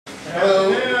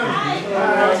Hello.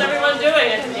 How's everyone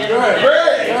doing at the end of the day?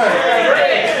 Great.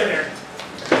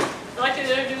 I'd like to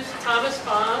introduce Thomas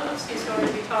Fons. He's going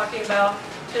to be talking about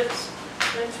tips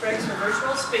and tricks for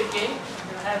virtual speaking.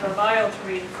 I have a bio to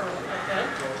read from him.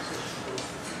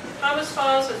 Thomas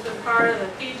Fons has been part of the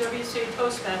PwC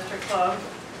Toastmaster Club,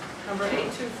 number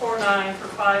 8249, for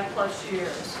 5+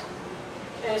 years.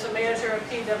 And is a manager of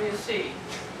PwC,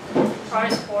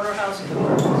 Price Waterhouse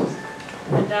Coopers,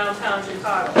 in downtown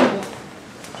Chicago.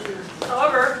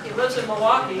 However, he lives in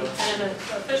Milwaukee and is an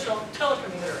official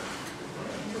telecommuter.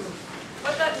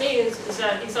 What that means is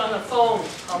that he's on the phone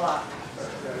a lot.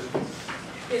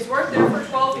 He's worked there for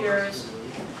 12 years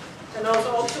and knows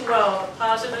all too well the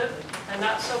positive and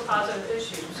not so positive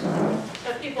issues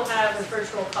that people have in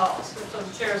virtual calls. There's some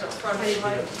chairs up front.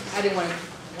 Anyway. I didn't want to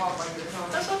walk on your phone.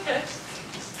 That's okay.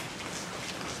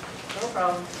 No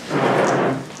problem.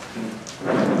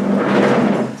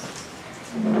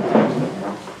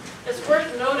 It's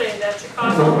worth noting that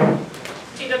Chicago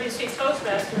PwC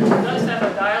Toastmasters does have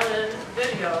a dial-in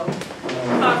video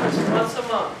conference once a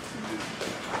month.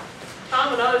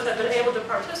 Tom and others have been able to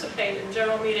participate in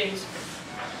general meetings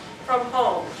from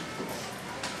home.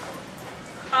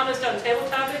 Tom has done table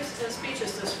topics and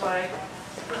speeches this way,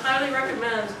 and highly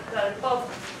recommends that at club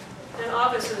and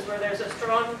offices where there's a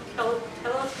strong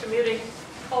telecommuting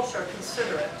culture,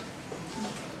 consider it.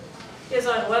 He is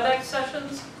on WebEx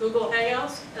sessions, Google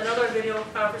Hangouts, and other video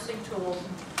conferencing tools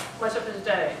much of his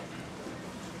day,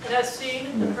 and has seen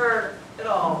and heard it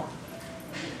all.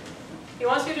 He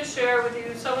wants you to share with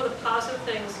you some of the positive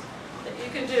things that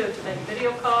you can do to make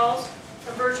video calls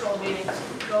and virtual meetings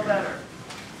go better.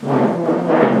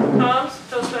 Tom's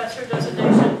Toastmaster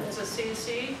designation is a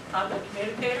CC, Competent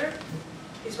Communicator.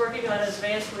 He's working on his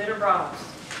Advanced Leader Bronze.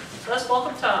 So let's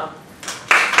welcome Tom.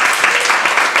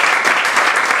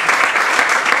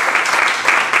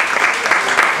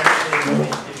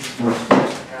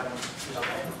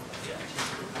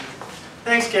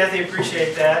 Thanks, Kathy.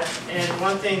 Appreciate that. And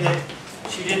one thing that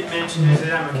she didn't mention is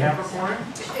that I'm a Capricorn.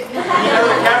 Any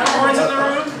other Capricorns in the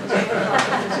room?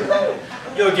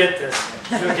 You'll get this.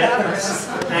 You'll get this.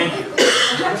 Thank you.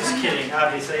 I'm just kidding,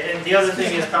 obviously. And the other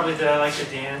thing is probably that I like to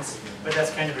dance, but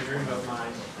that's kind of a dream of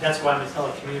mine. That's why I'm a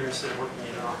telecommuter instead of working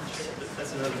in an office.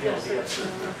 That's another deal.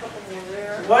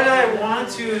 What I want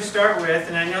to start with,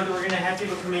 and I know that we're going to have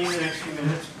people coming in the next few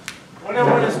minutes, what I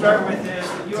want to start with is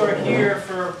that you are here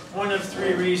for one of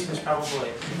 3 reasons,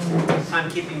 probably. I'm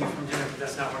keeping you from dinner, but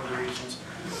that's not one of the reasons.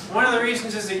 One of the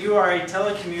reasons is that you are a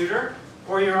telecommuter,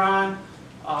 or you're on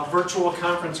virtual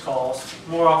conference calls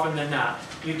more often than not.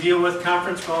 You deal with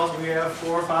conference calls where you have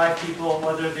 4 or 5 people,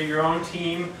 whether they're your own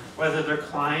team, whether they're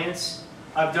clients.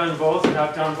 I've done both, and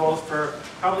I've done both for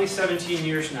probably 17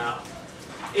 years now.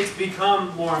 It's become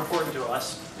more important to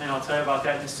us, and I'll tell you about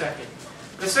that in a second.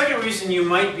 The second reason you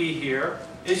might be here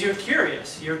is you're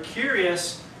curious. You're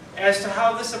curious as to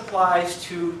how this applies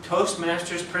to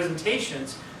Toastmasters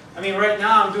presentations. I mean, right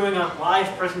now I'm doing a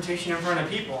live presentation in front of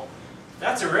people.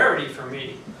 That's a rarity for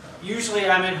me. Usually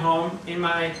I'm at home in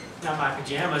my, not my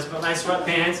pajamas, but my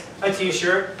sweatpants, a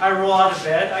t-shirt. I roll out of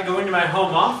bed, I go into my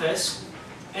home office,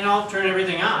 and I'll turn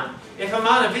everything on. If I'm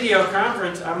on a video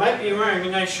conference, I might be wearing a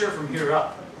nice shirt from here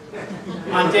up.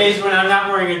 On days when I'm not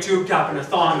wearing a tube top and a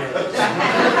thong.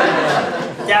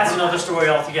 That's another story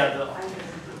altogether, though.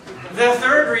 The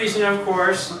third reason, of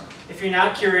course, if you're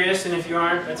not curious and if you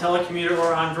aren't a telecommuter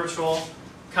or on virtual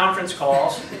conference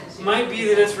calls, might be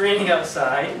that it's raining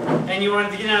outside and you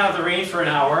wanted to get out of the rain for an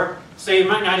hour, so you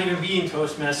might not even be in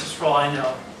Toastmasters for all I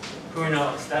know. Who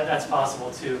knows? That's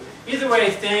possible too. Either way,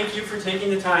 thank you for taking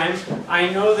the time. I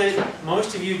know that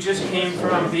most of you just came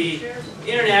from the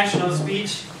International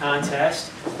Speech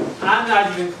Contest. I'm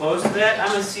not even close to that.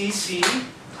 I'm a CC.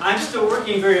 I'm still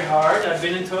working very hard. I've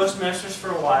been in Toastmasters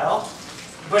for a while.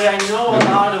 But I know a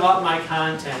lot about my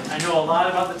content. I know a lot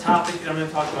about the topic that I'm going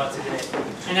to talk about today.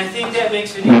 And I think that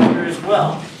makes it easier as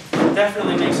well. It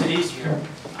definitely makes it easier.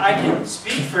 I can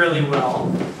speak fairly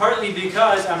well, partly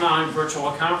because I'm on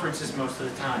virtual conferences most of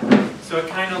the time. So it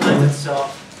kind of lends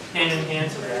itself hand in hand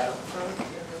to that.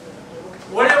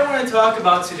 What I want to talk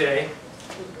about today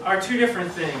are 2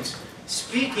 different things.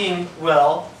 Speaking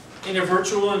well in a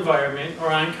virtual environment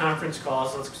or on conference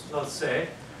calls, let's say,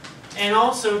 and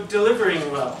also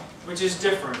delivering well, which is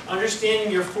different.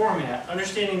 Understanding your format,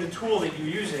 understanding the tool that you're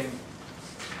using.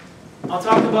 I'll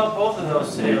talk about both of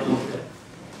those today a little bit.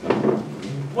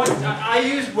 I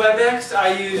use WebEx,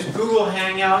 I use Google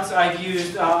Hangouts, I've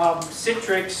used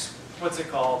Citrix, what's it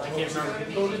called? I can't remember.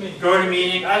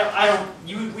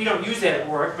 GoToMeeting. We don't use that at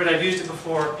work, but I've used it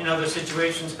before in other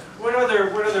situations. What other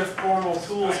formal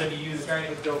tools have you used?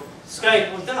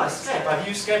 Skype, well, duh, Skype. I've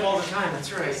used Skype all the time,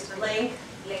 that's right. Link.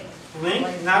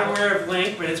 Link, not aware of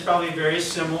Link, but it's probably very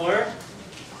similar.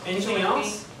 Anything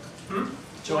else?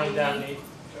 Join.me.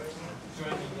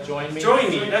 Join me. Join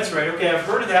Me, that's right. Okay, I've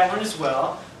heard of that one as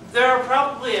well. There are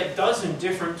probably a dozen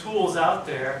different tools out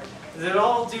there that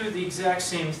all do the exact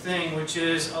same thing, which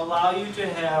is allow you to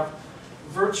have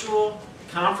virtual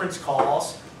conference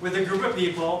calls with a group of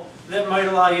people that might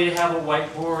allow you to have a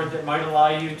whiteboard, that might allow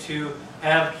you to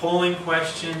have polling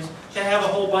questions, to have a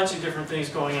whole bunch of different things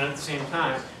going on at the same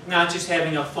time, not just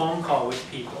having a phone call with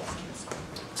people.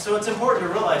 So it's important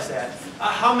to realize that.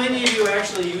 How many of you are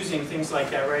actually using things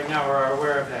like that right now or are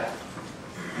aware of that?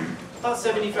 About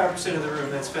 75% of the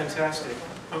room. That's fantastic.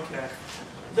 Okay.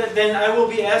 Then I will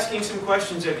be asking some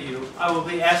questions of you. I will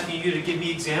be asking you to give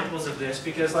me examples of this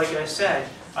because, like I said,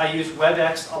 I use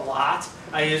WebEx a lot.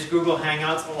 I use Google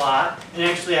Hangouts a lot. And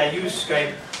actually, I use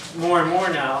Skype more and more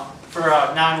now for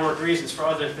non-work reasons, for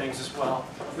other things as well.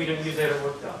 We don't use that at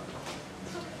work, though.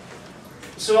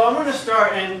 So I'm going to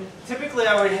start, and typically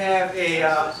I would have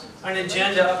an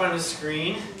agenda up on the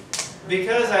screen.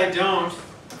 Because I don't,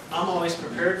 I'm always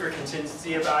prepared for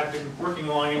contingency. I've been working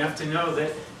long enough to know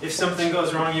that if something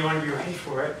goes wrong, you want to be ready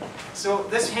for it. So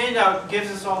this handout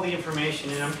gives us all the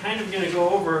information, and I'm kind of going to go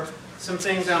over some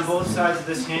things on both sides of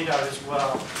this handout as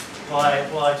well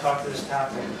while I talk to this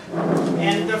topic.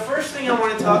 And the first thing I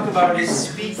want to talk about is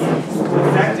speaking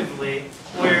effectively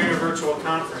when you're in a virtual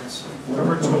conference, a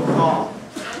virtual call.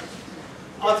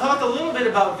 I'll talk a little bit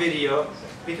about video,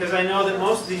 because I know that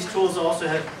most of these tools also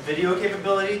have video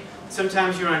capability.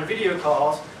 Sometimes you're on video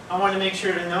calls. I want to make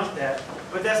sure to note that.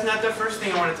 But that's not the first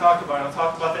thing I want to talk about. I'll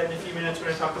talk about that in a few minutes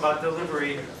when I talk about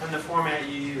delivery and the format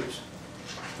you use.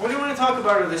 What I want to talk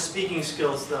about are the speaking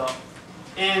skills, though.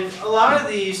 And a lot of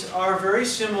these are very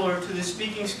similar to the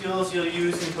speaking skills you'll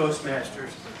use in Toastmasters.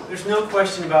 There's no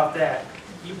question about that.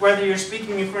 Whether you're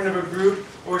speaking in front of a group,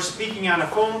 or speaking on a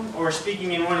phone, or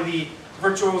speaking in one of the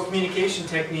virtual communication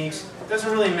techniques, it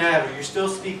doesn't really matter. You still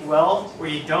speak well or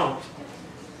you don't.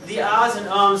 The ahs and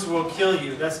ums will kill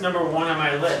you. That's number one on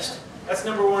my list. That's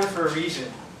number one for a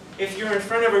reason. If you're in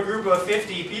front of a group of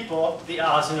 50 people, the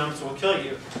ahs and ums will kill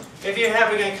you. If you're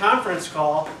having a conference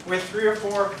call with 3 or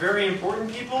 4 very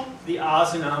important people, the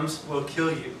ahs and ums will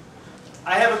kill you.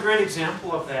 I have a great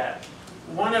example of that.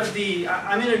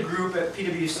 I'm in a group at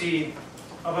PwC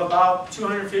of about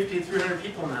 250 to 300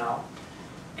 people now.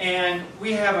 And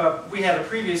we had a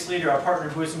previous leader, a partner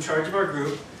who was in charge of our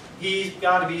group. He's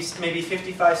got to be maybe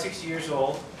 55, 60 years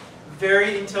old.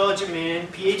 Very intelligent man,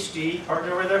 PhD,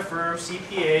 partner with our firm,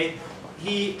 CPA.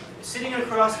 Sitting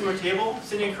across from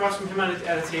him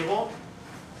at a table,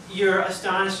 you're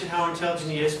astonished at how intelligent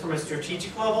he is from a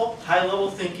strategic level,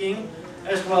 high-level thinking,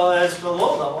 as well as the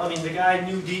low level. I mean, the guy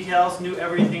knew details, knew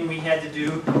everything we had to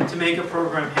do to make a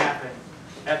program happen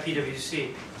at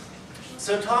PwC.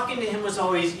 So talking to him was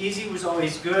always easy, was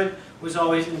always good, was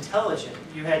always intelligent.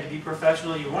 You had to be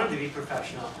professional, you wanted to be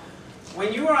professional.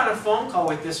 When you were on a phone call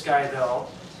with this guy, though,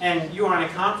 and you were on a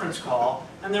conference call,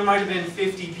 and there might have been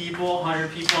 50 people,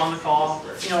 100 people on the call,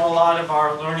 a lot of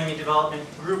our learning and development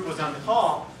group was on the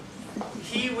call,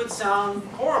 he would sound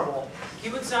horrible. He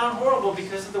would sound horrible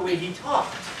because of the way he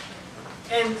talked.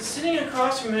 And sitting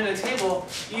across from him at a table,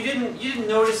 you didn't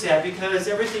notice that because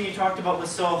everything you talked about was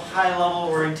so high level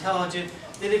or intelligent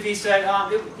that if he said,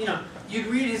 you'd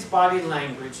read his body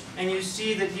language and you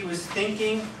see that he was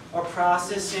thinking or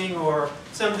processing or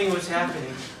something was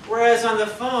happening. Whereas on the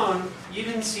phone, you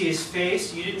didn't see his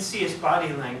face, you didn't see his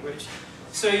body language.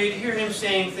 So you'd hear him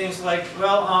saying things like,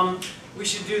 well, we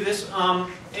should do this,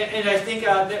 and I think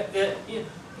that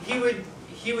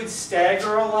he would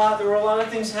stagger a lot. There were a lot of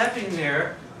things happening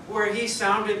there where he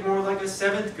sounded more like a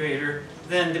 7th grader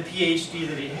than the PhD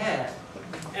that he had.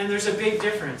 And there's a big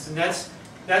difference, and that's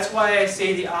why I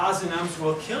say the ahs and ums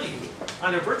will kill you,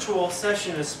 on a virtual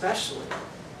session especially.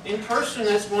 In person,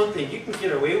 that's one thing. You can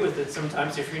get away with it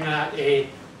sometimes if you're not a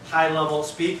high-level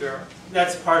speaker.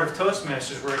 That's part of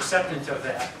Toastmasters. We're acceptant of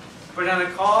that. But on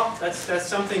a call, that's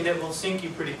something that will sink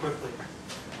you pretty quickly.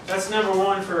 That's number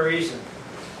one for a reason.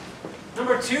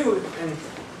 Number two,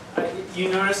 and you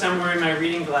notice I'm wearing my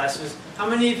reading glasses. How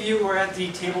many of you were at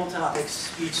the Table Topics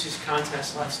speeches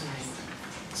contest last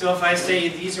night? So if I say,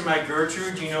 these are my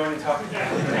Gertrude, do you know what I'm talking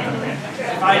about?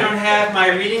 If I don't have my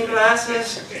reading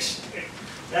glasses,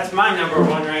 that's my number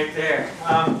one right there.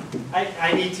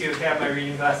 I need to have my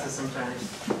reading glasses sometimes.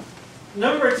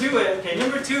 Number two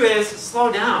is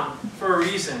slow down for a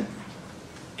reason.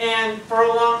 And for a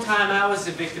long time, I was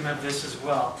a victim of this as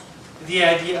well. The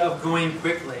idea of going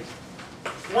quickly.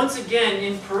 Once again,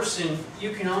 in person,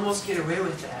 you can almost get away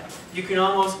with that. You can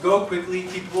almost go quickly,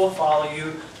 people will follow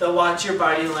you, they'll watch your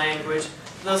body language,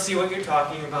 they'll see what you're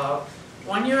talking about.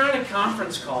 When you're on a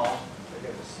conference call,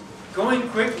 going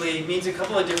quickly means a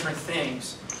couple of different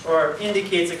things, or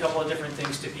indicates a couple of different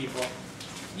things to people.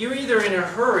 You're either in a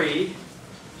hurry,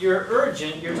 you're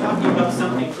urgent, you're talking about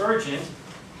something urgent,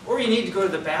 or you need to go to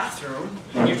the bathroom,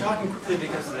 and you're talking quickly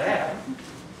because of that.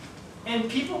 And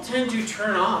people tend to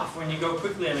turn off when you go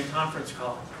quickly on a conference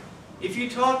call. If you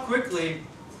talk quickly,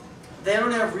 they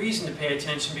don't have reason to pay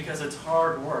attention because it's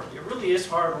hard work. It really is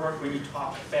hard work when you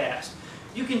talk fast.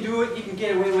 You can do it, you can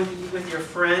get away with your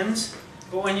friends,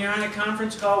 but when you're on a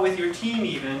conference call with your team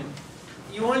even,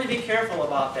 you want to be careful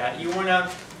about that. You want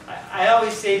to, I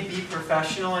always say be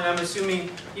professional, and I'm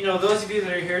assuming, you know, those of you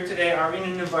that are here today are in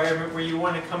an environment where you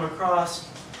want to come across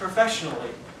professionally.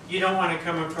 You don't want to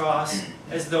come across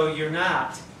as though you're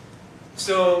not.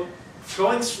 So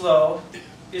going slow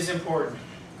is important.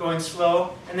 Going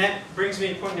slow, and that brings me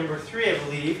to point number 3, I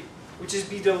believe, which is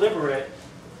be deliberate.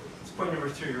 It's point number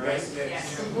 3, right?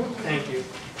 Yes. Thank you.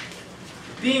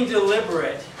 Being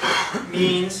deliberate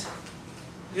means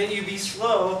that you be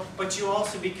slow, but you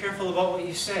also be careful about what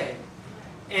you say.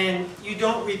 And you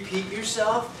don't repeat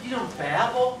yourself, you don't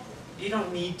babble, you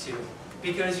don't need to,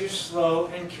 because you're slow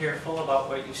and careful about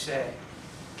what you say.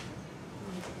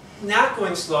 Not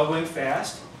going slow, going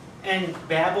fast, and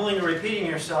babbling or repeating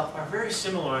yourself are very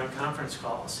similar on conference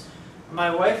calls. My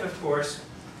wife, of course,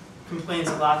 complains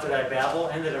a lot that I babble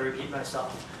and that I repeat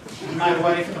myself. My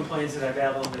wife complains that I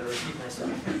babble and that I repeat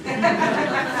myself.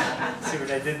 See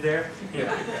what I did there?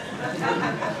 Yeah.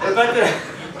 But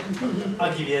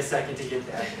I'll give you a second to get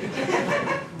that.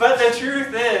 But the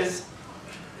truth is,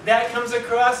 that comes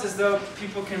across as though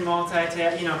people can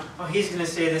multitask, you know, oh, he's going to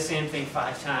say the same thing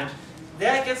 5 times.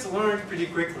 That gets learned pretty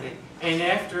quickly. And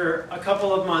after a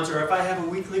couple of months, or if I have a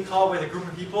weekly call with a group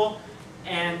of people,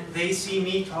 and they see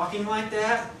me talking like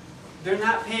that, they're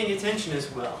not paying attention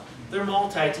as well. They're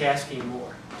multitasking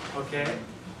more, okay?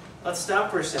 Let's stop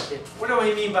for a second. What do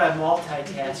I mean by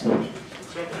multitasking?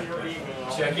 Checking your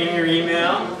email. Checking your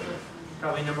email.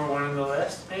 Probably number 1 on the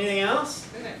list. Anything else?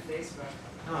 Isn't it Facebook?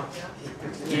 Oh,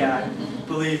 yeah,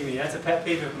 believe me, that's a pet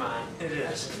peeve of mine. It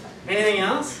is. Anything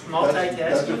else? That's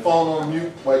your Multitasking? phone on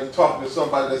mute while you're talking to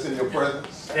somebody that's in your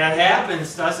presence. That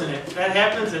happens, doesn't it? That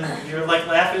happens, and you're like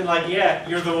laughing like, yeah,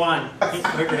 you're the one.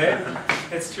 Okay?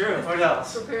 It's true. What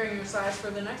else? Preparing your slides for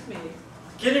the next meeting.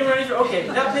 Getting ready for, okay,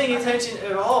 not paying attention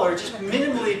at all, or just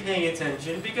minimally paying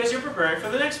attention because you're preparing for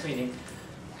the next meeting.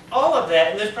 All of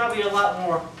that, and there's probably a lot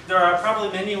more, there are probably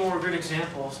many more good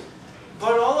examples,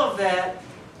 but all of that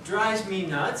drives me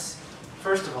nuts,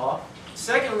 first of all.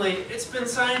 Secondly, it's been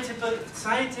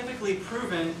scientifically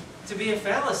proven to be a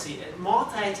fallacy.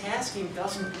 Multitasking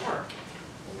doesn't work.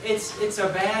 It's a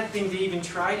bad thing to even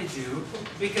try to do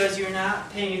because you're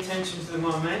not paying attention to the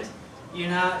moment.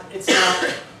 It's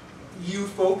not you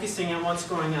focusing on what's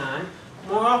going on.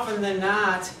 More often than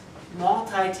not,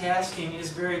 multitasking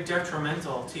is very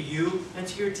detrimental to you and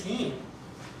to your team.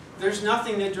 There's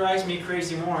nothing that drives me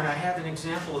crazy more, and I have an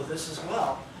example of this as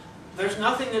well. There's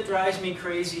nothing that drives me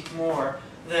crazy more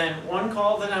than one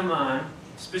call that I'm on,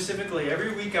 specifically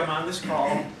every week I'm on this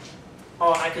call.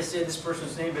 Oh, I could say this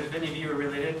person's name, but if any of you are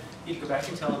related, you'd go back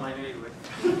and tell him I knew you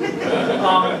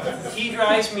would. He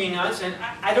drives me nuts, and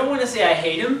I don't want to say I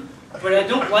hate him, but I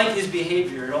don't like his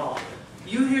behavior at all.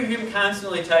 You hear him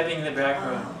constantly typing in the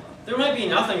background. There might be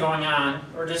nothing going on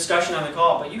or discussion on the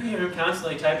call, but you hear him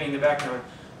constantly typing in the background.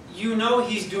 You know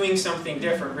he's doing something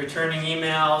different, returning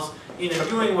emails,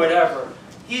 doing whatever.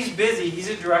 He's busy. He's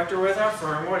a director with our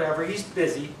firm, whatever. He's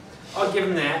busy. I'll give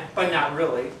him that, but not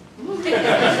really.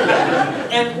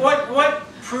 And what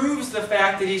proves the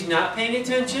fact that he's not paying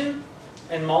attention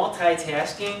and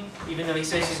multitasking, even though he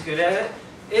says he's good at it,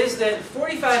 is that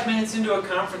 45 minutes into a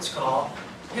conference call,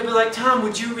 he'll be like, Tom,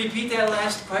 would you repeat that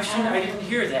last question? I didn't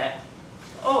hear that.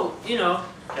 Oh,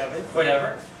 Kevin,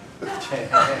 whatever.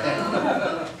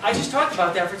 I just talked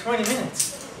about that for 20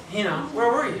 minutes.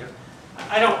 Where were you?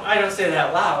 I don't say that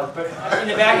out loud, but in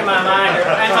the back of my mind, or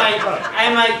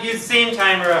I might use same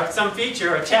time or some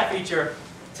feature, or a chat feature,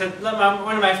 to let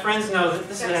one of my friends know that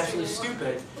this is absolutely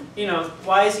stupid.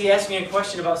 Why is he asking a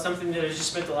question about something that I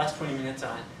just spent the last 20 minutes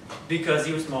on? Because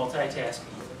he was multitasking.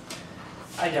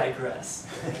 I digress.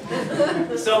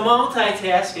 So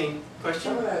multitasking, question?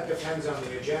 Some of that depends on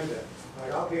the agenda.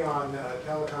 Like I'll be on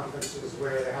teleconferences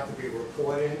where there have to be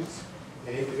report-ins,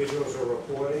 and individuals are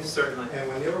reporting. Certainly. And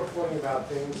when they're reporting about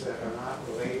things that are not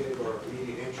related or of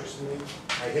immediate interest to me,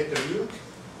 I hit the mute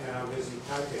and I'm busy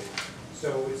typing.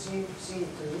 So it seemed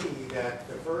to me that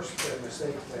the first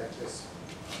mistake that this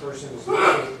person is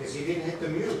making is he didn't hit the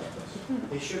mute.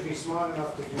 He should be smart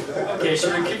enough to do that. Okay,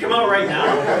 should we kick him out right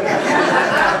now?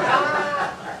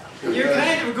 You're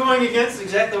kind of going against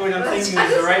exactly what I'm thinking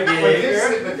is the right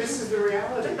behavior. But this is the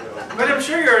reality, though. But I'm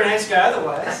sure you're a nice guy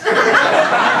otherwise.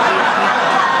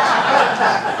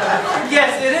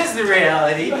 Yes, it is the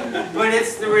reality, but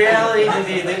it's the reality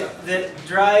that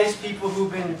drives people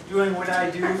who've been doing what I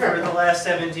do for the last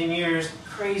 17 years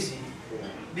crazy.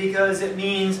 Because it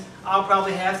means I'll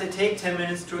probably have to take 10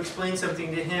 minutes to explain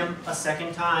something to him a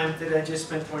second time that I just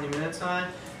spent 20 minutes on.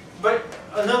 But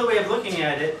another way of looking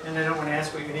at it, and I don't want to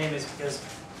ask what your name is because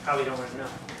you probably don't want to know.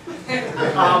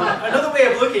 Another way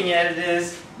of looking at it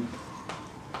is,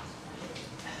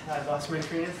 I lost my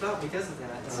train of thought because of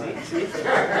that. See?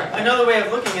 Another way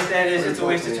of looking at that is it's a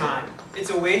waste of time. It's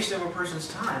a waste of a person's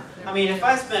time. I mean, if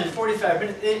I spend 45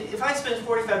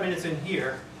 minutes in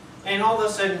here, and all of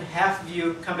a sudden half of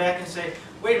you come back and say,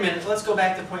 wait a minute, let's go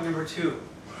back to point number 2.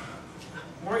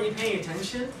 Weren't you paying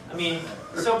attention? I mean,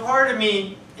 so part of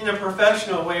me, in a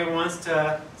professional way, wants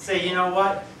to say, you know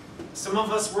what? Some of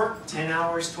us work 10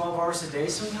 hours, 12 hours a day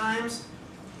sometimes.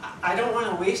 I don't want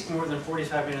to waste more than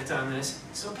 45 minutes on this,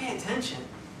 so pay attention.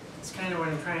 That's kind of what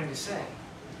I'm trying to say.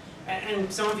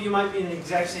 And some of you might be in the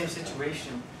exact same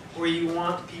situation where you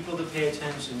want people to pay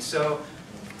attention. So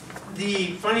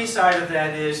the funny side of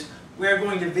that is we're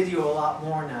going to video a lot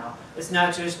more now. It's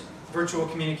not just virtual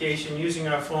communication, using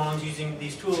our phones, using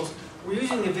these tools. We're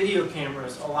using the video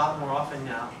cameras a lot more often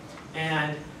now.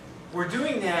 And we're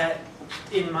doing that,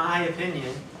 in my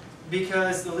opinion,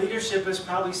 because the leadership is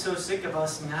probably so sick of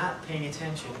us not paying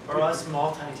attention or us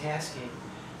multitasking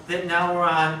that now we're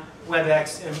on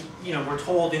WebEx and we're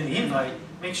told in the invite,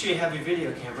 make sure you have your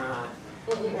video camera on.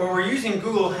 Or we're using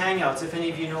Google Hangouts. If any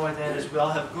of you know what that is, we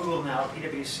all have Google now,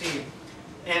 PwC.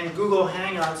 And Google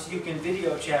Hangouts, you can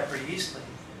video chat pretty easily.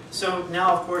 So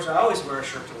now, of course, I always wear a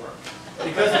shirt to work.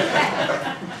 Because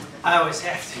I always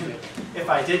have to. If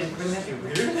I didn't, wouldn't that be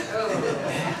weird?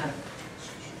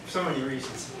 For so many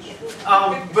reasons.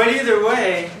 But either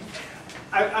way,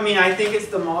 I mean, I think it's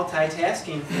the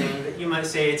multitasking thing that you might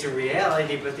say it's a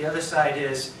reality, but the other side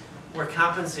is we're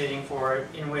compensating for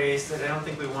it in ways that I don't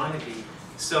think we want to be.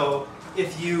 So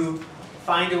if you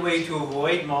find a way to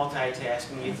avoid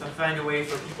multitasking, if you find a way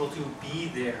for people to be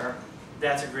there,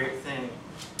 that's a great thing.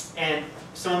 And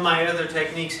some of my other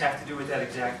techniques have to do with that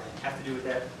exactly, have to do with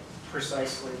that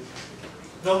precisely.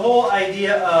 The whole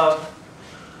idea of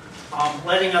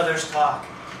letting others talk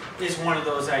is one of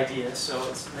those ideas. So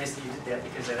it's nice that you did that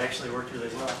because that actually worked really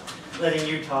well. Letting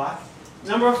you talk.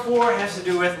 Number 4 has to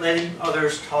do with letting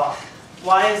others talk.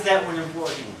 Why is that one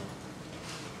important?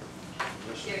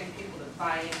 Getting people to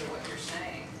buy into what you're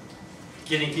saying.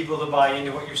 Getting people to buy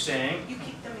into what you're saying. You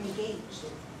keep them engaged.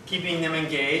 Keeping them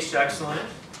engaged, excellent.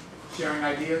 Sharing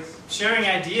ideas? Sharing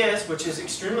ideas, which is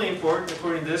extremely important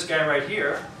according to this guy right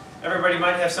here. Everybody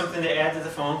might have something to add to the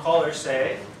phone call or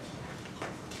say.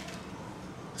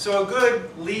 So a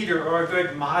good leader or a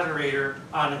good moderator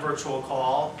on a virtual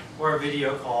call or a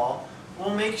video call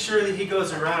will make sure that he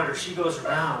goes around or she goes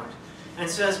around and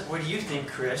says, what do you think,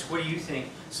 Chris? What do you think,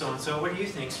 so-and-so? What do you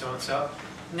think, so-and-so?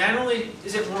 Not only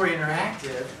is it more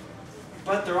interactive,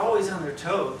 but they're always on their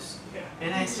toes.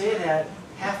 And I say that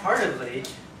half-heartedly,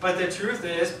 but the truth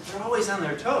is they're always on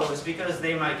their toes because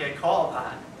they might get called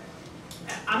on.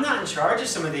 I'm not in charge of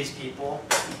some of these people,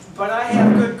 but I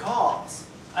have good calls.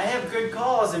 I have good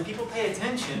calls and people pay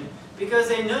attention because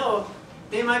they know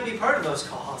they might be part of those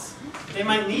calls. They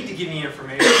might need to give me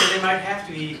information, or they might have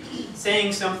to be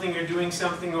saying something or doing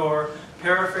something or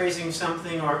paraphrasing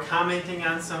something or commenting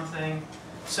on something.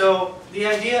 So the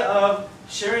idea of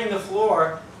sharing the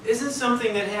floor isn't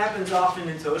something that happens often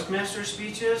in Toastmasters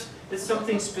speeches. It's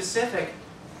something specific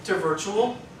to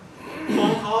virtual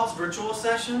phone calls, virtual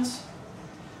sessions.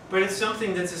 But it's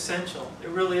something that's essential. It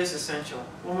really is essential,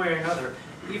 one way or another.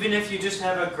 Even if you just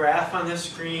have a graph on the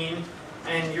screen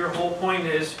and your whole point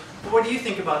is, well, what do you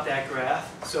think about that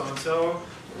graph, so-and-so?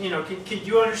 Can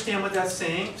you understand what that's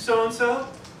saying, so-and-so?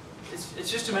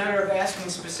 It's just a matter of asking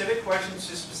specific questions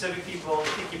to specific people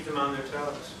to keep them on their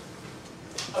toes.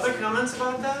 Other comments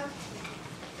about that?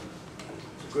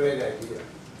 It's a great idea.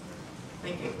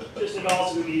 Thank you. Just it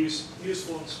also be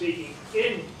useful in speaking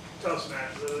in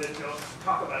Toastmasters, so they don't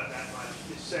talk about it that much.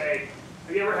 Just say,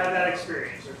 have you ever had that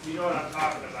experience? Or do you know what I'm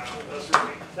talking about? Those sort of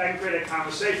things. That can create a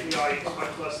conversation in the audience,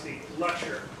 much less the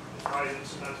lecture audience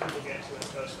sometimes people get to in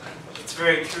Toastmasters. It's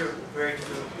very true, very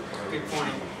true. Good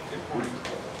point, good point.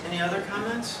 Any other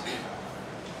comments?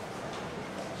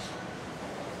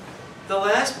 The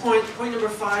last point, point number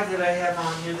 5 that I have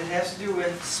on here that has to do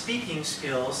with speaking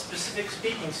skills, specific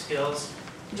speaking skills,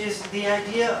 is the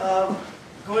idea of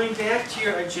going back to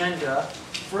your agenda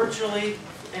virtually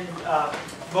and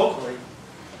vocally.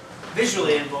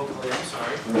 Visually and vocally, I'm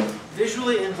sorry.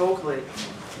 Visually and vocally.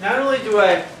 Not only do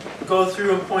I go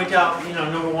through and point out,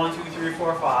 number 1, 2, 3,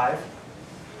 4, 5.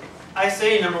 I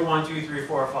say number 1, 2, 3,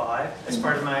 4, 5 as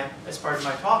part of my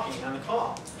talking on the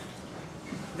call.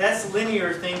 That's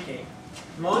linear thinking.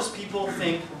 Most people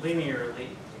think linearly.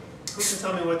 Who can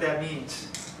tell me what that means?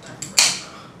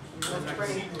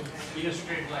 You just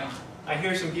straight line. I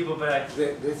hear some people, but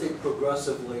They think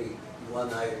progressively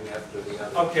one item after the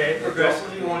other. okay,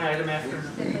 progressively one item after.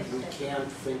 We can't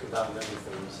think about many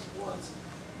things at once,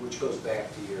 which goes back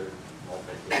to your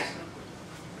multitasking.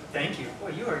 Thank you.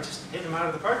 Boy, you are just hitting them out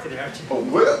of the park today, aren't you? Oh,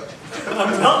 well.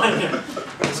 I'm telling you,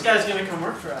 this guy's going to come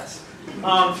work for us.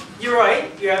 You're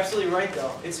right. You're absolutely right,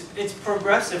 though. It's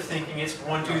progressive thinking. It's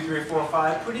 1, 2, 3, 4,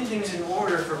 5. Putting things in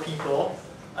order for people,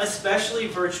 especially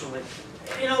virtually.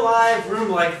 In a live room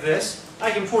like this,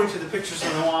 I can point to the pictures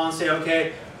on the wall and say,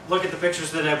 okay, look at the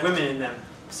pictures that have women in them.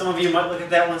 Some of you might look at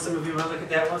that one. Some of you might look at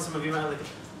that one. Some of you might look at...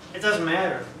 It doesn't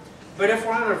matter. But if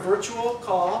we're on a virtual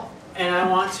call, and I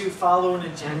want to follow an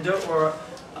agenda or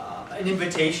an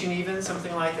invitation even,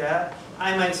 something like that,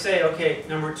 I might say, okay,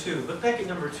 number 2, look back at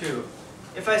number 2.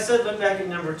 If I said look back at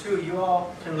number 2, you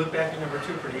all can look back at number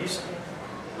 2 pretty easily.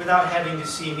 Without having to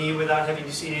see me, without having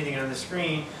to see anything on the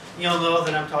screen, you'll know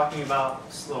that I'm talking about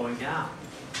slowing down.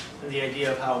 And the idea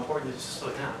of how important it is to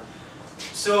slow down.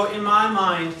 So in my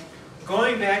mind,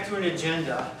 going back to an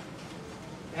agenda,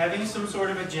 having some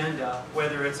sort of agenda,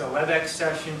 whether it's a WebEx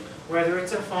session, whether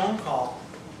it's a phone call.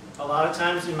 A lot of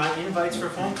times in my invites for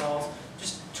phone calls,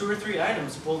 just 2 or 3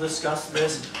 items. We'll discuss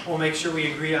this, we'll make sure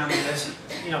we agree on this,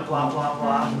 blah, blah,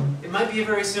 blah. It might be a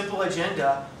very simple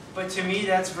agenda, but to me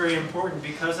that's very important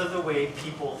because of the way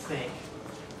people think.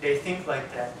 They think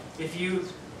like that. If you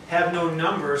have no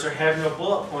numbers or have no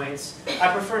bullet points,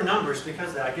 I prefer numbers because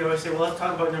of that. I can always say, well, let's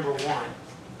talk about number 1.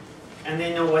 And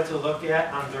they know what to look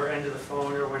at on their end of the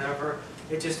phone or whatever.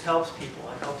 It just helps people.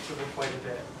 It helps people quite a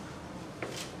bit.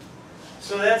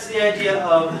 So that's the idea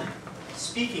of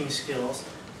speaking skills.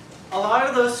 A lot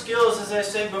of those skills, as I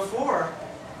said before,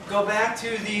 go back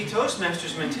to the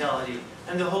Toastmasters mentality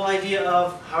and the whole idea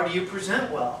of how do you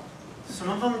present well. Some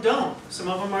of them don't. Some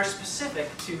of them are specific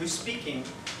to speaking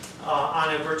on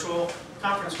a virtual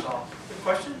conference call. Good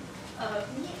question? Yeah,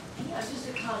 just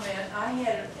a comment. I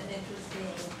had an interesting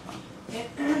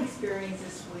experience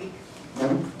this week.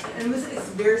 And it's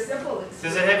very simple.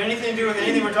 Does it have anything to do with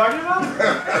anything we're talking about?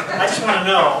 I just want to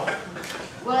know.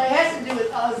 Well, it has to do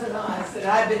with Oz and Oz that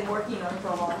I've been working on for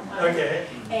a long time. Okay.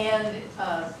 And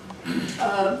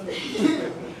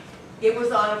it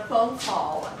was on a phone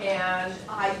call, and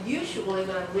I usually,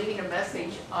 when I'm leaving a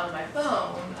message on my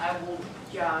phone, I will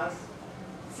just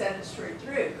send it straight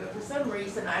through. But for some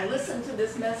reason, I listened to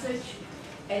this message,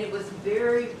 and it was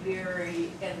very,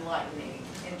 very enlightening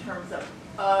in terms of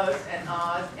us and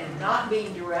Oz and not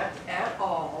being direct at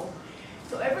all.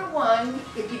 So everyone,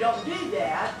 if you don't do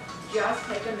that, just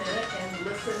take a minute and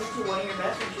listen to one of your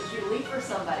messages you leave for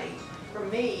somebody. For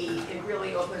me, it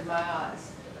really opened my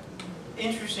eyes.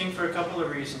 Interesting for a couple of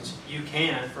reasons. You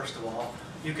can, first of all,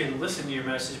 you can listen to your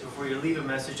message before you leave a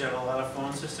message on a lot of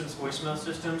phone systems, voicemail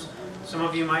systems. Some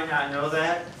of you might not know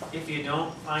that. If you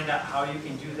don't find out how you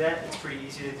can do that, it's pretty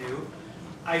easy to do.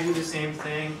 I do the same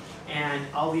thing, and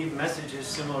I'll leave messages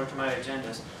similar to my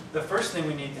agendas. The first thing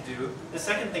we need to do, the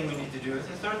second thing we need to do, the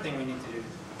third thing we need to do.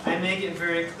 I make it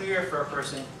very clear for a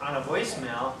person on a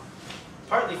voicemail,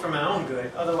 partly for my own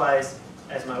good. Otherwise,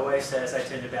 as my wife says, I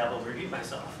tend to babble and repeat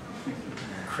myself.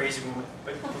 Crazy woman,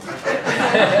 but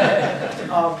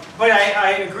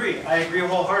I agree. I agree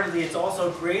wholeheartedly. It's also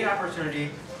a great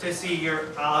opportunity to see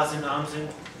your ahs and ums and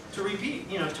to repeat,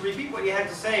 to repeat what you had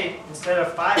to say instead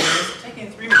of 5 minutes,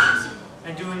 taking 3 minutes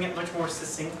and doing it much more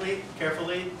succinctly,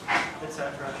 carefully,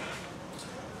 etc.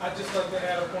 I'd just like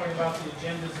to add a point about the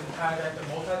agendas and tie that to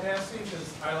multitasking,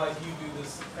 because I, like you, do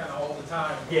this kind of all the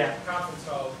time. Yeah. Conference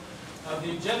calls.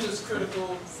 The agenda is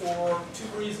critical for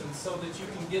 2 reasons, so that you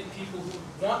can get people who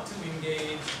want to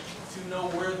engage to know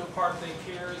where the part they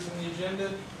care is in the agenda,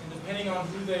 and depending on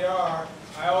who they are,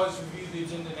 I always review the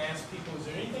agenda and ask people, is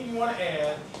there anything you want to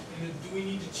add, and do we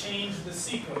need to change the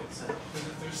sequence? Because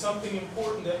if there's something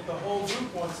important that the whole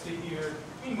group wants to hear,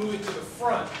 we move it to the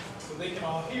front so they can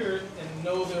all hear it and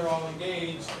know they're all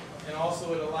engaged. And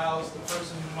also it allows the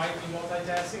person who might be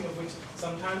multitasking, of which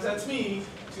sometimes that's me,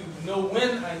 to know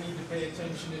when I need to pay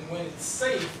attention and when it's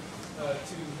safe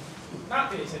to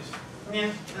not pay attention.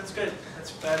 Yeah, that's good.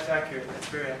 That's accurate. That's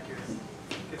very accurate.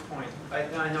 Good point.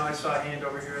 I know I saw a hand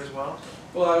over here as well.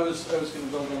 Well, I was going to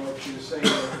build on what you were saying.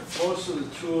 Most of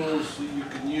the tools that you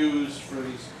can use for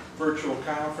these virtual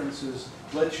conferences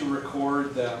let you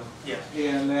record them. Yes.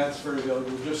 And that's very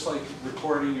valuable, just like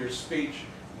recording your speech,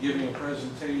 giving a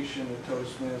presentation at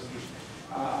Toastmasters.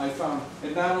 I found,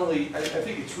 and not only, I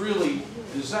think it's really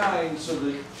designed so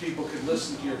that people can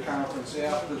listen to your conference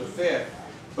after the fact,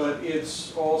 but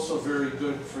it's also very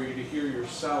good for you to hear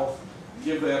yourself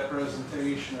give that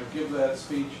presentation or give that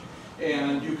speech,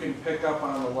 and you can pick up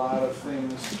on a lot of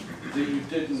things that you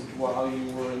didn't while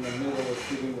you were in the middle of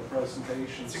giving the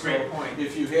presentation. It's a great point.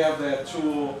 If you have that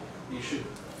tool, you should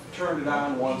turn it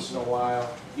on once in a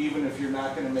while, even if you're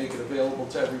not going to make it available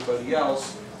to everybody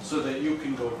else, so that you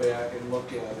can go back and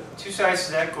look at it. Two sides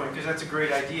to that coin, because that's a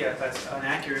great idea. That's an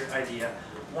accurate idea.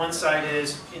 One side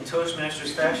is, in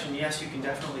Toastmasters fashion, yes, you can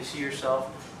definitely see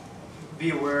yourself. Be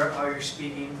aware of how you're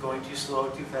speaking, going too slow,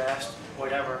 too fast,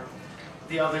 whatever.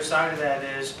 The other side of that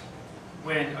is,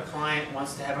 when a client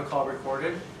wants to have a call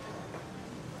recorded,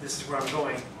 this is where I'm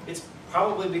going, it's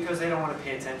probably because they don't want to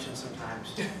pay attention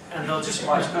sometimes. And they'll just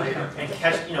watch it and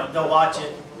catch, they'll watch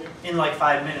it in like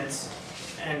 5 minutes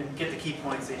and get the key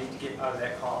points they need to get out of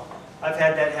that call. I've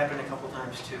had that happen a couple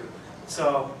times too.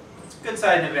 So, it's a good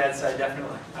side and a bad side,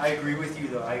 definitely. I agree with you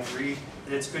though. I agree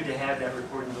that it's good to have that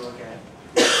recording to look at.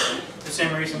 The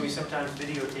same reason we sometimes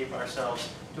videotape ourselves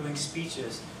doing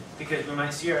speeches, because we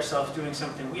might see ourselves doing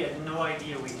something we had no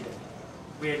idea we did.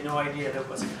 We had no idea that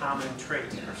was a common trait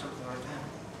or something like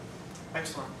that.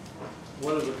 Excellent.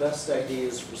 One of the best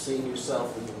ideas for seeing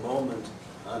yourself in the moment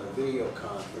on a video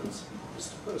conference is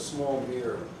to put a small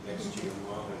mirror next to your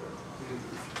monitor.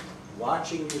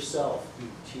 Watching yourself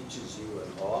teaches you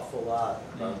an awful lot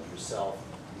about yourself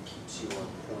and keeps you on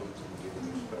point in giving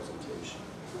your presentation.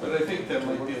 But I think that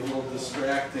might be a little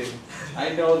distracting. I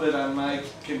know that on my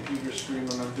computer screen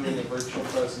when I'm doing a virtual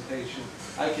presentation,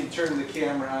 I can turn the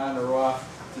camera on or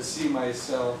off to see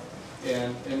myself,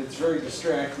 and it's very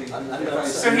distracting.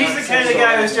 So he's the kind of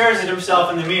guy who stares at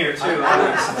himself in the mirror too.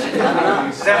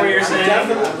 Is that what you're saying? I'm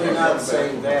definitely not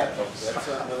saying that. That's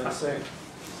not what I'm saying.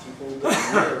 People in the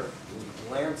mirror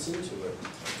glance into it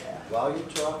while you're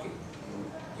talking.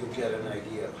 You'll get an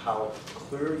idea of how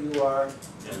clear you are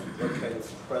and what kind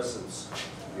of presence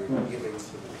you're giving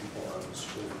to the people on the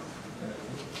screen.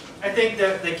 I think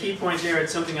that the key point there,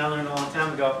 it's something I learned a long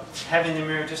time ago, having the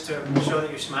mirror just to show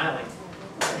that you're smiling.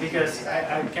 Because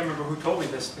I can't remember who told me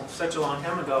this such a long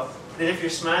time ago, that if you're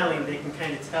smiling, they can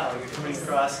kind of tell you're coming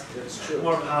across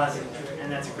more positive,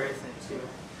 and that's a great thing.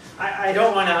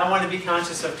 I want to be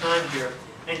conscious of time here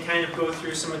and kind of go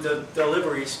through some of the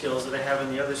delivery skills that I have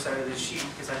on the other side of the sheet,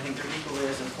 because I think they're equally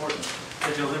as important,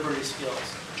 the delivery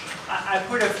skills. I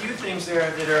put a few things there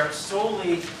that are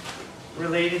solely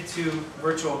related to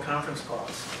virtual conference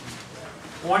calls.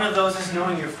 One of those is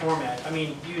knowing your format. I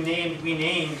mean, we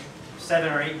named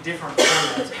 7 or 8 different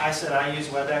formats. I said I use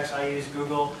WebEx, I use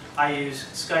Google, I use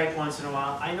Skype once in a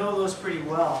while. I know those pretty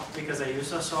well because I use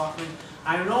those so often.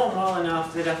 I know them well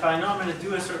enough that if I know I'm going to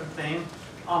do a certain thing,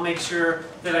 I'll make sure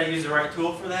that I use the right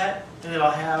tool for that, and that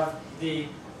I'll have the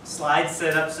slides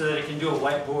set up so that I can do a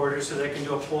whiteboard, or so that I can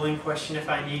do a polling question if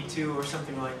I need to, or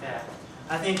something like that.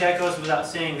 I think that goes without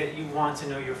saying that you want to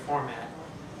know your format.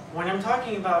 When I'm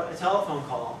talking about a telephone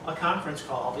call, a conference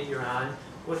call that you're on,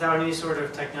 without any sort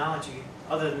of technology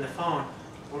other than the phone,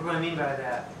 what do I mean by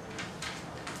that?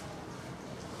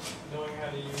 Knowing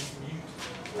how to use mute,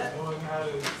 or knowing how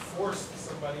to force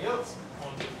somebody else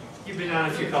on the mute. You've been on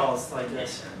a few calls like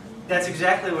this. That's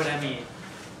exactly what I mean.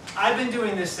 I've been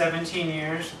doing this 17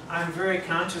 years. I'm very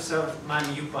conscious of my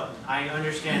mute button. I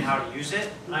understand how to use it.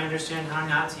 I understand how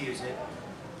not to use it.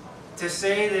 To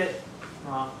say that,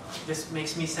 well, this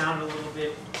makes me sound a little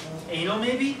bit anal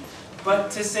maybe,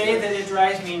 but to say that it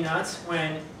drives me nuts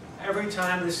when every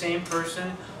time the same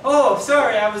person, oh,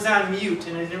 sorry, I was on mute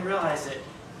and I didn't realize it.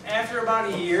 After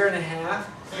about a year and a half,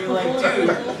 you're like,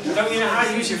 dude, don't you know how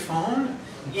to use your phone?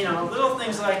 You know, little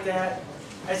things like that.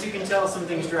 As you can tell, some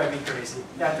things drive me crazy.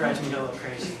 That drives me a little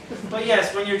crazy. But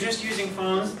yes, when you're just using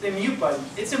phones, the mute button,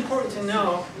 it's important to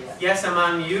know, yes, I'm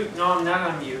on mute, no, I'm not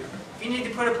on mute. If you need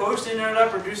to put a post-it note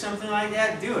up or do something like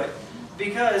that, do it.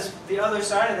 Because the other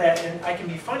side of that, and I can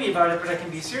be funny about it, but I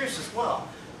can be serious as well.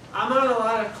 I'm on a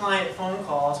lot of client phone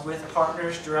calls with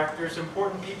partners, directors,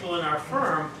 important people in our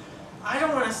firm. I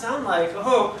don't want to sound like,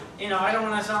 oh, you know, I don't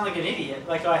want to sound like an idiot,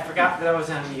 like, oh, I forgot that I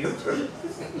was on mute.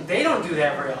 They don't do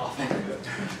that very often.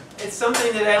 It's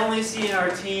something that I only see in our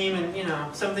team, and, you know,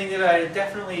 something that I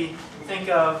definitely think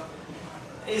of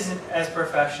isn't as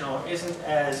professional, isn't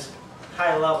as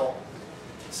high level.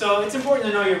 So it's important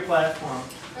to know your platform.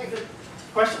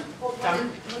 Question? Well, one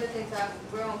of the things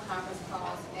we're on conference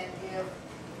calls, and if,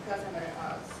 because I'm at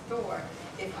a store,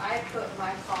 if I put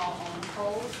my call on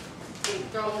hold, it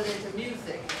throws it into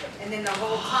music, and then the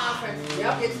whole conference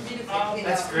gets music, you know.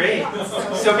 That's great.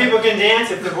 So, So people can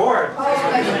dance if they're bored.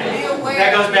 like, be aware.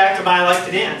 That goes back to my I like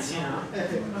to dance, you know. You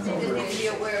just need to be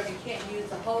aware of you can't use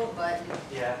the hold button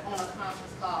Yeah. on a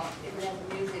conference call if it has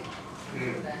the music.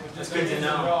 Do that. That's good to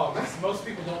know. Most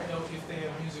people don't know if they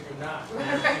have music or not.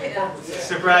 Yeah.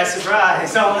 Surprise,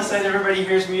 surprise. All of a sudden everybody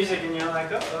hears music and you're like,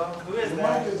 uh-oh, who is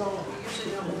that? You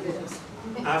usually know who it is.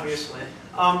 Obviously.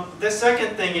 The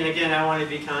second thing, and again, I want to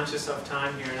be conscious of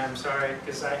time here, and I'm sorry,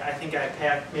 because I think I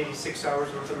packed maybe 6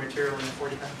 hours worth of material in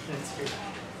 45 minutes here.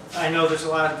 I know there's a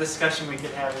lot of discussion we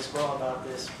could have as well about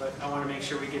this, but I want to make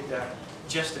sure we get the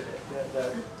gist of it,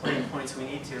 the main points we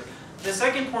need to. The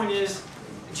second point is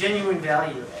genuine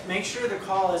value. Make sure the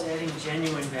call is adding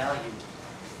genuine value.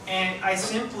 And I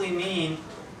simply mean,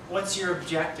 what's your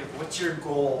objective? What's your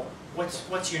goal?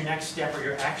 What's your next step or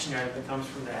your action item that comes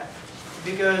from that?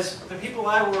 Because the people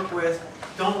I work with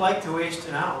don't like to waste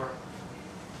an hour.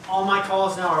 All my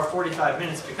calls now are 45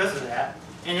 minutes because of that.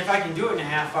 And if I can do it in a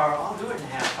half hour, I'll do it in a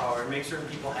half hour and make certain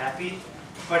people happy.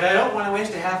 But I don't want to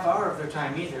waste a half hour of their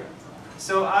time either.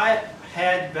 So I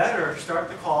had better start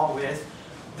the call with,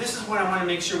 this is what I want to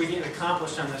make sure we get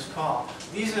accomplished on this call.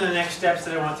 These are the next steps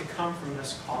that I want to come from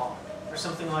this call, or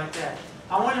something like that.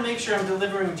 I want to make sure I'm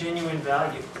delivering genuine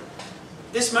value.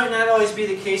 This might not always be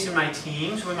the case in my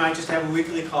teams. We might just have a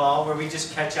weekly call where we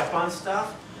just catch up on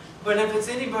stuff. But if it's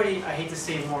anybody, I hate to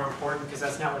say more important because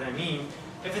that's not what I mean,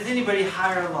 if it's anybody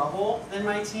higher level than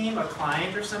my team, a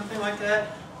client or something like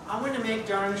that, I'm going to make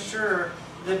darn sure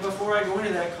that before I go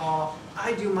into that call,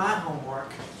 I do my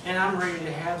homework and I'm ready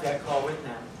to have that call with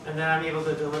them. And then I'm able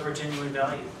to deliver genuine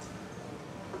value.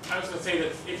 I was going to say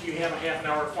that if you have a half an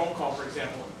hour phone call, for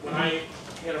example, when I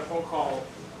had a phone call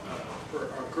for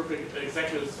a group of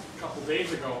executives a couple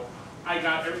days ago, I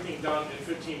got everything done in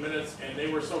 15 minutes, and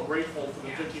they were so grateful for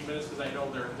the 15 minutes because I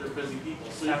know they're busy people.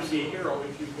 So you can be a hero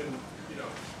if you can, you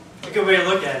know. A good way to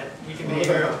look at it. You can be a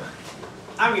hero.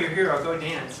 I'm your hero. Go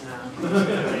dance now.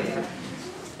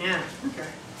 Yeah. Okay.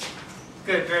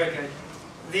 Good. Very good.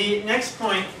 The next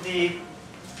point, I'm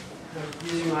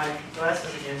using my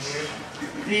glasses again here.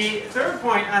 The third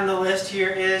point on the list here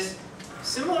is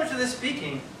similar to the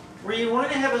speaking, where you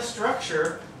want to have a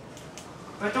structure,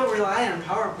 but don't rely on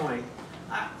PowerPoint.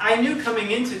 I knew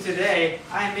coming into today,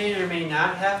 I may or may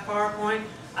not have PowerPoint.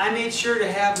 I made sure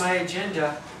to have my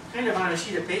agenda kind of on a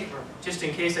sheet of paper, just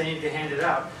in case I needed to hand it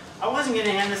out. I wasn't going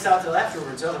to hand this out till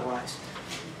afterwards otherwise.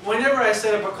 Whenever I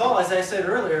set up a call, as I said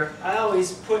earlier, I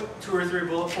always put 2 or 3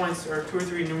 bullet points or 2 or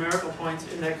 3 numerical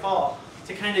points in that call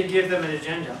to kind of give them an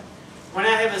agenda. When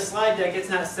I have a slide deck, it's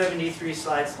not 73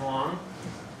 slides long.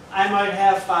 I might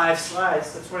have 5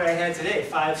 slides. That's what I had today,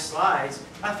 5 slides.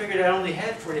 I figured I only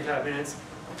had 45 minutes.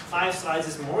 5 slides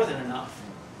is more than enough.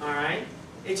 All right?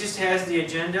 It just has the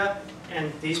agenda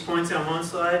and these points on one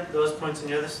slide, those points on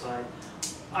the other slide.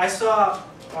 I saw,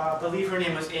 I believe her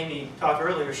name was Amy, talk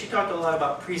earlier. She talked a lot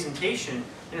about presentation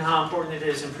and how important it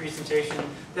is in presentation,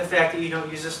 the fact that you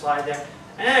don't use a slide deck.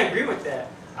 And I agree with that.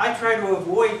 I try to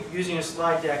avoid using a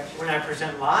slide deck when I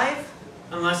present live,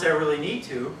 unless I really need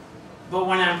to. But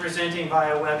when I'm presenting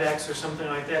via WebEx or something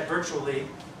like that virtually,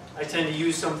 I tend to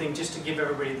use something just to give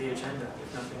everybody the agenda,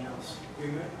 if nothing else.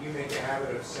 You make a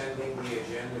habit of sending the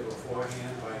agenda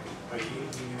beforehand by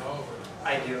email?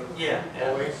 I do, yeah.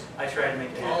 Always? I try to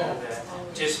make a habit of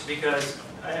that. Just because,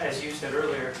 as you said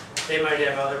earlier, they might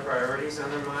have other priorities on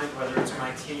their mind, whether it's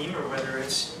my team or whether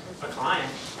it's a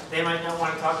client. They might not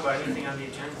want to talk about anything on the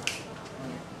agenda.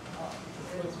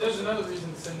 There's another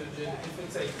reason to send an agenda. If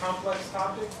it's a complex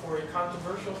topic or a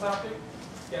controversial topic,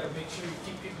 you got to make sure you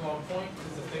keep people on point,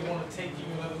 because if they want to take you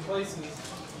in other places,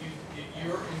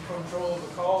 you're in control of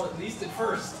the call, at least at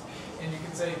first. And you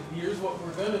can say, here's what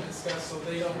we're going to discuss, so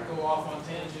they don't go off on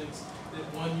tangents that,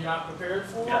 one, you're not prepared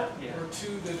for, or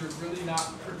 2, that are really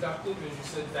not productive, as you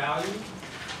said, value.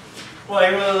 Well, I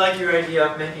really like your idea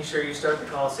of making sure you start the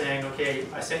call saying, okay,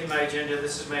 I sent you my agenda,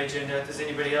 this is my agenda, does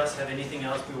anybody else have anything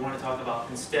else we want to talk about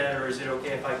instead, or is it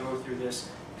okay if I go through this?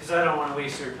 Because I don't want to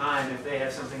waste their time if they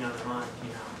have something on their mind, you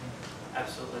know.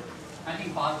 Absolutely. I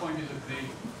think PowerPoint is a great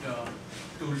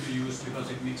tool to use because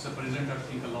it makes the presenter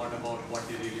think a lot about what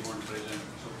they really want to present.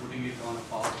 So putting it on a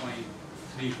PowerPoint,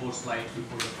 3-4 slides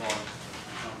before the call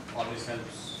always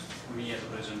helps me as a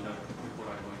presenter before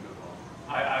I go into a call.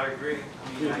 I agree.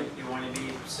 I mean, you want to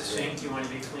be succinct, you want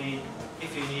to be clean.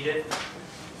 If you need it,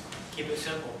 Keep it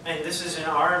simple. And this is in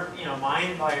our, my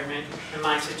environment and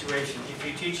my situation. If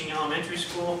you're teaching elementary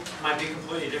school, it might be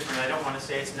completely different. I don't want to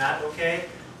say it's not okay.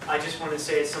 I just want to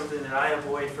say it's something that I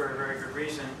avoid for a very good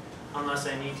reason, unless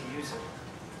I need to use it.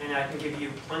 And I can give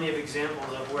you plenty of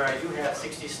examples of where I do have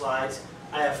 60 slides.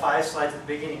 I have 5 slides at the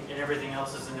beginning, and everything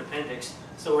else is an appendix.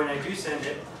 So when I do send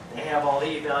it, they have all the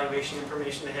evaluation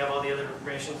information, they have all the other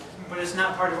information, but it's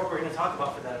not part of what we're going to talk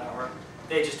about for that hour.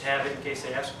 They just have it in case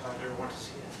they ask about it or want to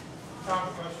see it. Tom,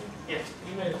 a question? Yeah.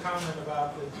 You made a comment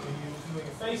about that when you're doing a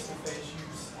face-to-face, you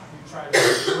try to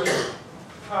avoid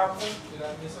PowerPoint. Did I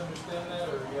misunderstand that,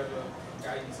 or do you have a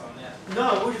guidance on that?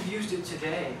 No, I would have used it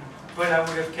today, but I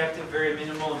would have kept it very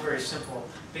minimal and very simple.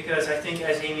 Because I think,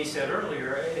 as Amy said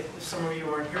earlier, if some of you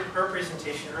were in her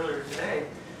presentation earlier today,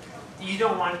 you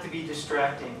don't want it to be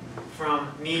distracting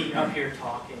from me up here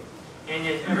talking. And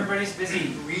if everybody's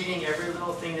busy reading every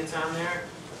little thing that's on there,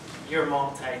 you're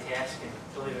multitasking,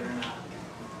 believe it or not.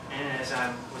 And as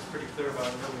I was pretty clear about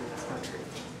earlier, that's not a great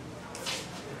thing.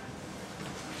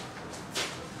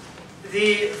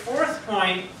 The fourth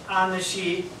point on the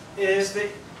sheet is that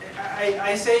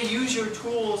I say use your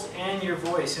tools and your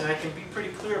voice, and I can be pretty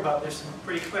clear about this and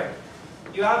pretty quick.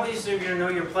 You obviously are going to know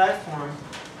your platform.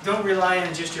 Don't rely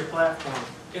on just your platform.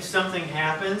 If something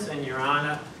happens and you're on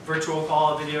a virtual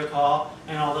call, a video call,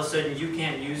 and all of a sudden you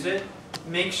can't use it,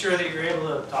 make sure that you're able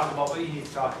to talk about what you need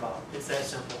to talk about. It's that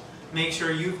simple. Make sure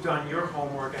you've done your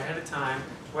homework ahead of time,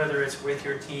 whether it's with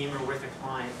your team or with a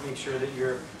client. Make sure that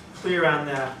you're clear on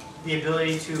the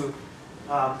ability to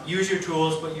use your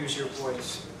tools, but use your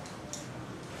voice.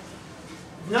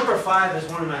 Number 5 is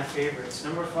one of my favorites.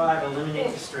 Number 5,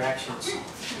 eliminate distractions.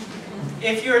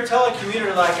 If you're a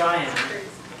telecommuter like I am,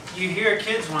 you hear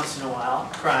kids once in a while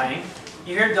crying.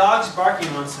 You hear dogs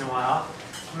barking once in a while.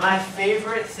 My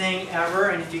favorite thing ever,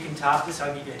 and if you can top this,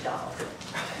 I'll give you $1.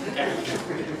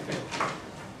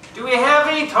 Do we have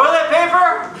any toilet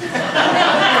paper?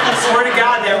 I swear to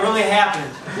God, that really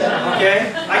happened.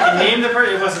 Okay? I can name the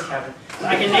person. It wasn't Kevin.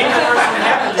 I can name the person that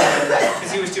happened to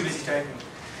because he was too busy typing.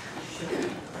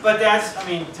 But that's,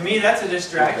 to me, that's a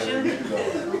distraction.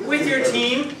 With your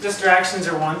team, distractions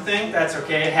are one thing. That's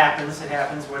okay. It happens,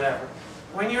 whatever.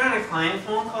 When you're on a client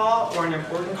phone call or an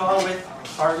important call with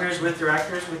partners, with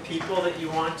directors, with people that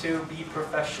you want to be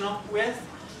professional with,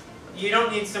 you don't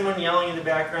need someone yelling in the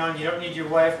background. You don't need your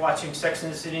wife watching Sex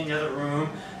and the City in the other room.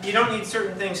 You don't need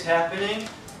certain things happening,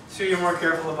 so you're more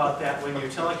careful about that when you're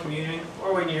telecommuting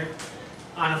or when you're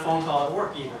on a phone call at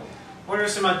work even. What are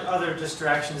some other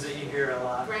distractions that you hear a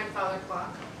lot? Grandfather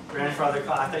clock. Grandfather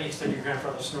clock. I thought you said your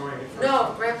grandfather snoring at first.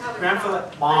 No, grandfather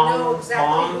clock. Bong, I know exactly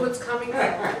bong. who it's coming from.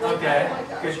 Okay, Oh my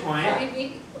gosh. good point.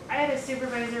 I had a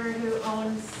supervisor who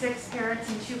owned 6 parrots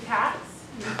and 2 cats.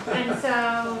 And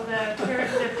so the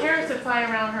parrots would fly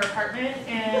around her apartment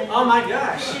and oh my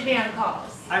gosh. she'd be on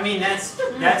calls.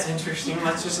 That's interesting.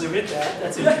 Let's just leave it at that.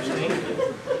 That's interesting.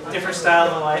 Different style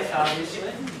of life,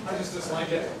 obviously. I just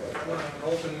dislike it when I'm in an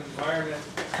open environment,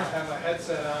 have my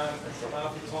headset on, allow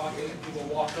people talking, and people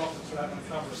walk up and start having a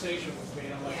conversation with me,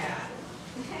 and I'm like,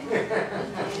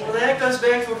 Well, that goes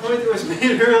back to a point that was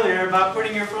made earlier about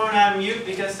putting your phone on mute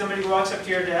because somebody walks up to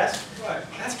your desk. right.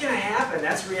 That's going to happen.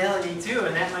 That's reality too,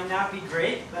 and that might not be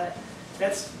great, but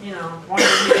that's, one of the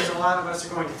reasons a lot of us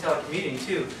are going to telecommuting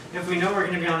too. If we know we're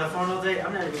going to be on the phone all day,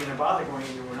 I'm not even going to bother going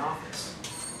into an office.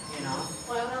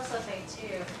 Well, I would also say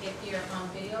too, if you're on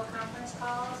video conference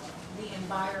calls, the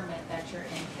environment that you're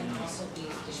in can also be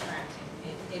distracting.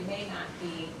 It may not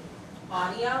be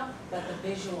audio, but the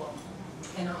visual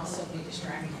can also be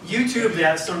distracting. YouTube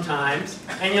that sometimes,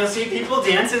 and you'll see people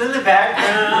dancing in the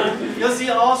background. You'll see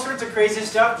all sorts of crazy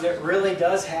stuff that really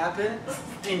does happen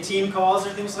in team calls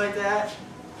or things like that.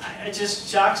 It just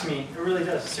shocks me. It really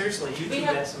does. Seriously, YouTube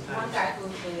that sometimes. One guy who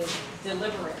is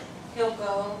deliberate. He'll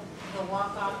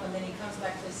walk off, and then he comes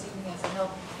back to the scene and says, "No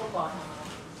football helmet."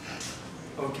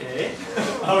 Okay.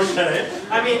 Okay.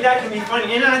 That can be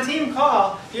funny. And on a team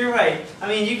call, you're right.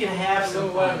 You can have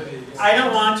some fun. I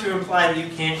don't want to imply that you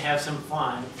can't have some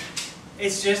fun.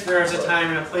 It's just there's a time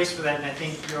and a place for that, and I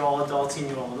think you're all adults and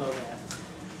you all know that.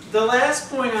 The last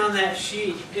point on that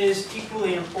sheet is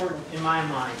equally important in my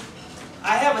mind.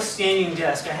 I have a standing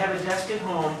desk. I have a desk at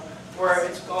home where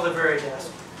it's called a very desk,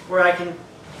 where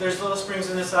there's little springs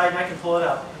on the side and I can pull it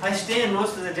up. I stand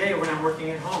most of the day when I'm working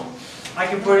at home. I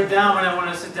can put it down when I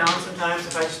want to sit down sometimes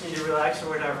if I just need to relax or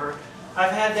whatever.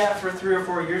 I've had that for 3 or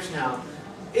 4 years now.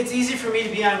 It's easy for me to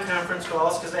be on conference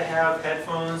calls because I have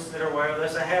headphones that are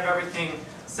wireless. I have everything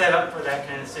set up for that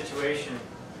kind of situation.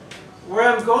 Where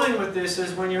I'm going with this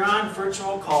is when you're on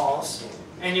virtual calls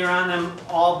and you're on them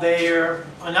all day or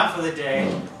enough of the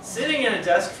day, sitting at a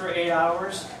desk for 8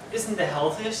 hours isn't the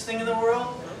healthiest thing in the world.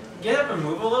 Get up and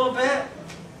move a little bit.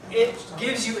 It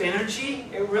gives you energy.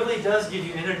 It really does give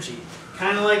you energy.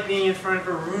 Kind of like being in front of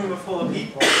a room full of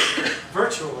people,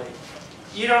 virtually.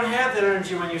 You don't have that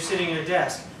energy when you're sitting at a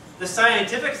desk. The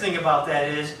scientific thing about that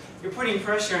is you're putting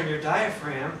pressure on your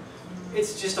diaphragm.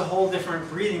 It's just a whole different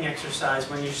breathing exercise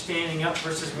when you're standing up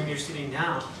versus when you're sitting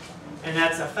down. And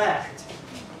that's a fact.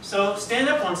 So stand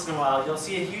up once in a while. You'll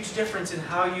see a huge difference in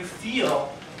how you feel.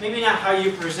 Maybe not how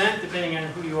you present, depending on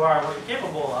who you are and what you're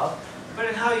capable of, but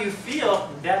in how you feel,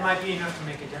 that might be enough to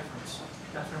make a difference.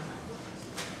 Definitely.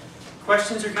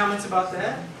 Questions or comments about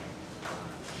that?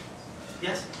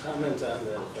 Yes? Comment on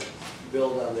that,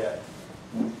 build on that.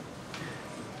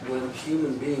 When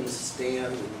human beings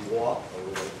stand and walk a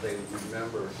little, they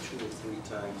remember 2 or 3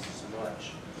 times as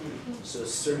much. So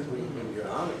certainly when you're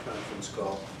on a conference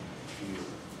call,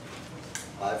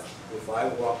 if I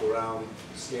walk around,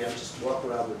 just walk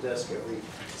around the desk every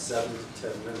 7 to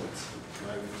 10 minutes,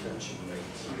 my retention rate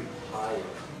is higher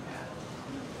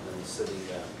than sitting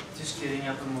down. Just getting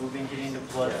up and moving, getting the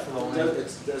blood flowing.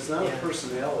 It's not a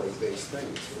personality-based thing,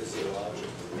 it's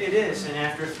physiological. It is, and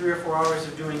after 3 or 4 hours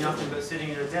of doing nothing but sitting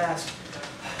at a desk,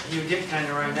 you get kind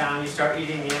of run down, you start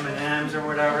eating the M&Ms or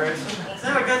whatever. It's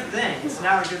not a good thing. It's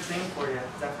not a good thing for you,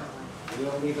 definitely. You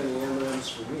don't need any M&Ms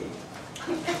for me.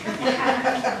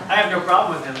 I have no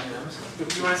problem with M&Ms.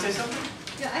 You want to say something?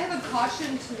 Yeah, I have a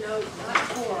caution to note, not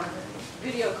for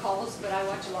video calls, but I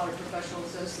watch a lot of professional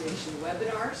association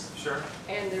webinars. Sure.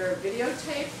 And they're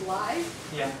videotaped live.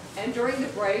 Yeah. And during the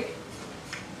break,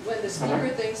 when the speaker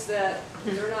thinks that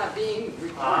they're not being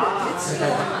recorded, it's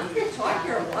still on. So I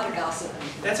hear a lot of gossip.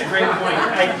 That's a great point.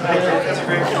 That's a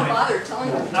great I don't point. bother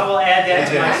telling them. I will add that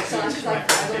to my Because I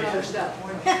learn other stuff.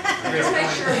 Just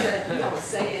make sure that you don't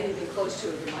say anything close to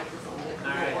the microphone. All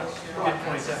right. Good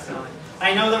point, definitely.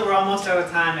 I know that we're almost out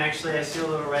of time. Actually, I see a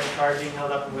little red card being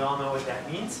held up, and we all know what that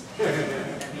means.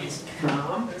 That means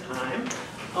calm time.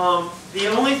 The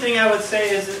only thing I would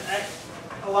say is that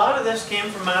a lot of this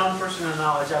came from my own personal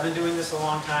knowledge. I've been doing this a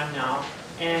long time now,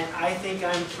 and I think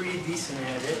I'm pretty decent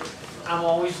at it. I'm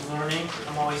always learning.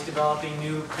 I'm always developing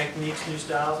new techniques, new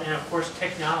styles, and of course,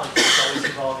 technology is always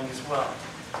evolving as well.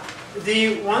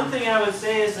 The one thing I would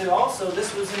say is that also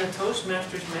this was in a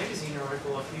Toastmasters magazine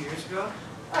article a few years ago.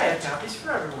 I have copies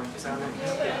for everyone because I'm not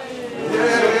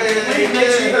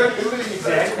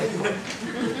Exactly.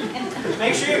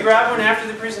 Make sure you grab one after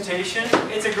the presentation.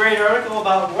 It's a great article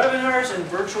about webinars and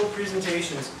virtual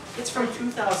presentations. It's from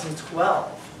 2012.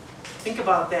 Think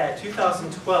about that,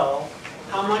 2012.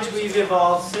 How much we've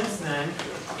evolved since then.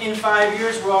 In 5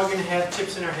 years, we're all going to have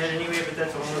chips in our head anyway, but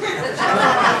that's a whole other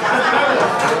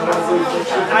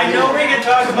I know we can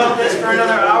talk about this for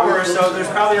another hour or so. There's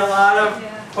probably a lot of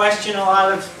question, a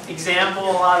lot of example,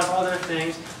 a lot of other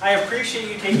things. I appreciate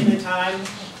you taking the time.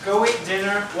 Go eat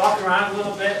dinner, walk around a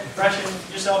little bit, freshen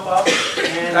yourself up, and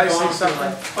Can I go say on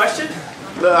something? Question?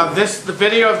 The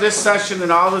video of this session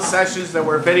and all the sessions that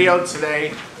were videoed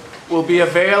today will be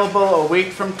available a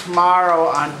week from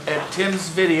tomorrow at Tim's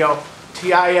Video,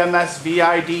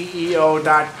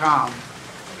 timsvideo.com.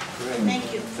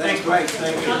 Thank you. Thanks, Mike.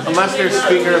 Thank you. Unless there's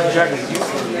speaker objections.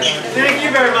 Thank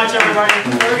you very much, everybody.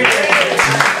 Have a good day.